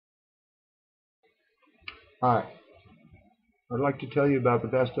Hi, I'd like to tell you about the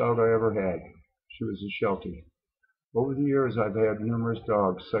best dog I ever had. She was a Sheltie. Over the years I've had numerous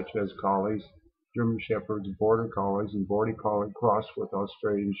dogs such as Collies, German Shepherds, Border Collies, and Border Collie crossed with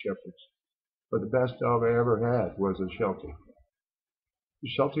Australian Shepherds. But the best dog I ever had was a Sheltie. The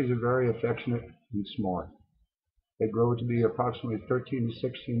Shelties are very affectionate and smart. They grow to be approximately 13 to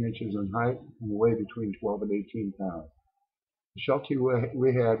 16 inches in height and weigh between 12 and 18 pounds. The Sheltie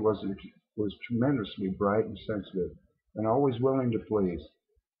we had was tremendously bright and sensitive, and always willing to please.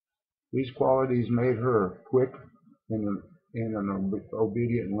 These qualities made her quick and an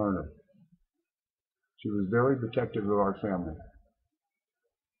obedient learner. She was very protective of our family.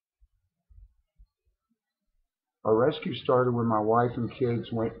 Our rescue started when my wife and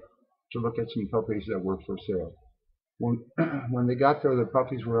kids went to look at some puppies that were for sale. When they got there, the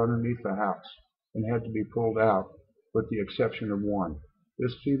puppies were underneath the house and had to be pulled out, with the exception of one.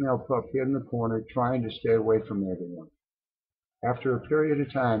 This female pup hid in the corner trying to stay away from everyone. After a period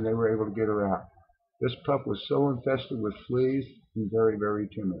of time, they were able to get her out. This pup was so infested with fleas and very, very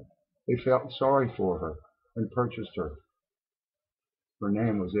timid. They felt sorry for her and purchased her. Her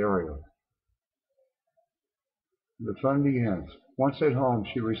name was Ariel. The fun begins. Once at home,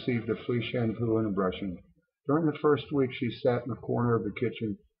 she received a flea shampoo and a brushing. During the first week, she sat in the corner of the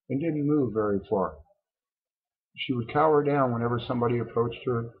kitchen and didn't move very far. She would cower down whenever somebody approached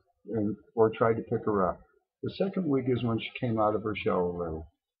her or tried to pick her up. The second week is when she came out of her shell a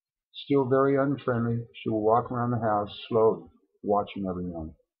little. Still very unfriendly, she would walk around the house slowly, watching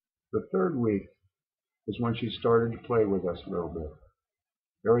everyone. The third week is when she started to play with us a little bit.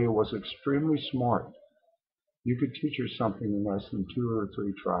 Ariel was extremely smart. You could teach her something in less than 2 or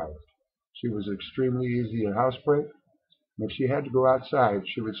 3 tries. She was extremely easy at housebreak, and if she had to go outside,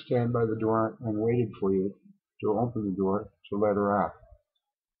 she would stand by the door and waited for you to open the door to let her out.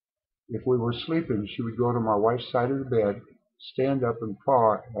 If we were sleeping, she would go to my wife's side of the bed, stand up and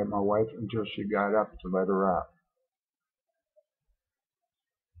paw at my wife until she got up to let her out.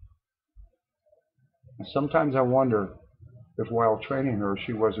 Sometimes I wonder if while training her,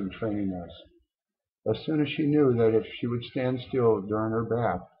 she wasn't training us. As soon as she knew that if she would stand still during her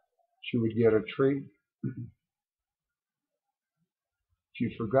bath, she would get a treat. If you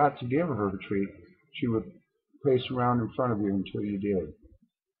forgot to give her a treat, she would pace around in front of you until you did.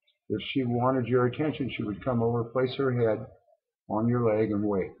 If she wanted your attention, she would come over, place her head on your leg, and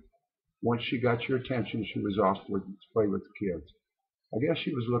wait. Once she got your attention, she was off to play with the kids. I guess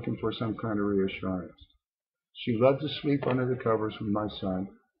she was looking for some kind of reassurance. She loved to sleep under the covers with my son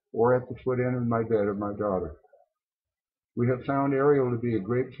or at the foot end of my bed of my daughter. We have found Ariel to be a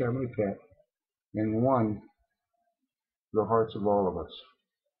great family pet and won the hearts of all of us.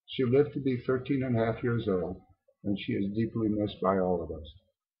 She lived to be 13 and a half years old, and she is deeply missed by all of us.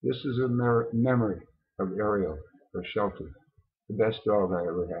 This is a memory of Ariel, or Sheltie, the best dog I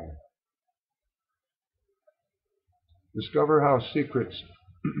ever had. Discover how secrets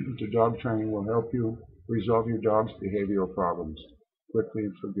to dog training will help you resolve your dog's behavioral problems quickly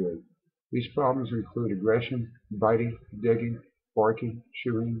and for good. These problems include aggression, biting, digging, barking,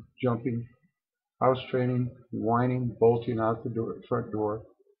 chewing, jumping, house training, whining, bolting out the front door,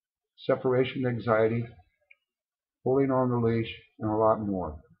 separation anxiety, pulling on the leash, and a lot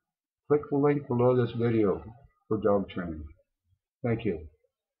more. Click the link below this video for dog training. Thank you,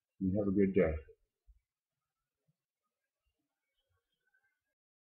 and have a good day.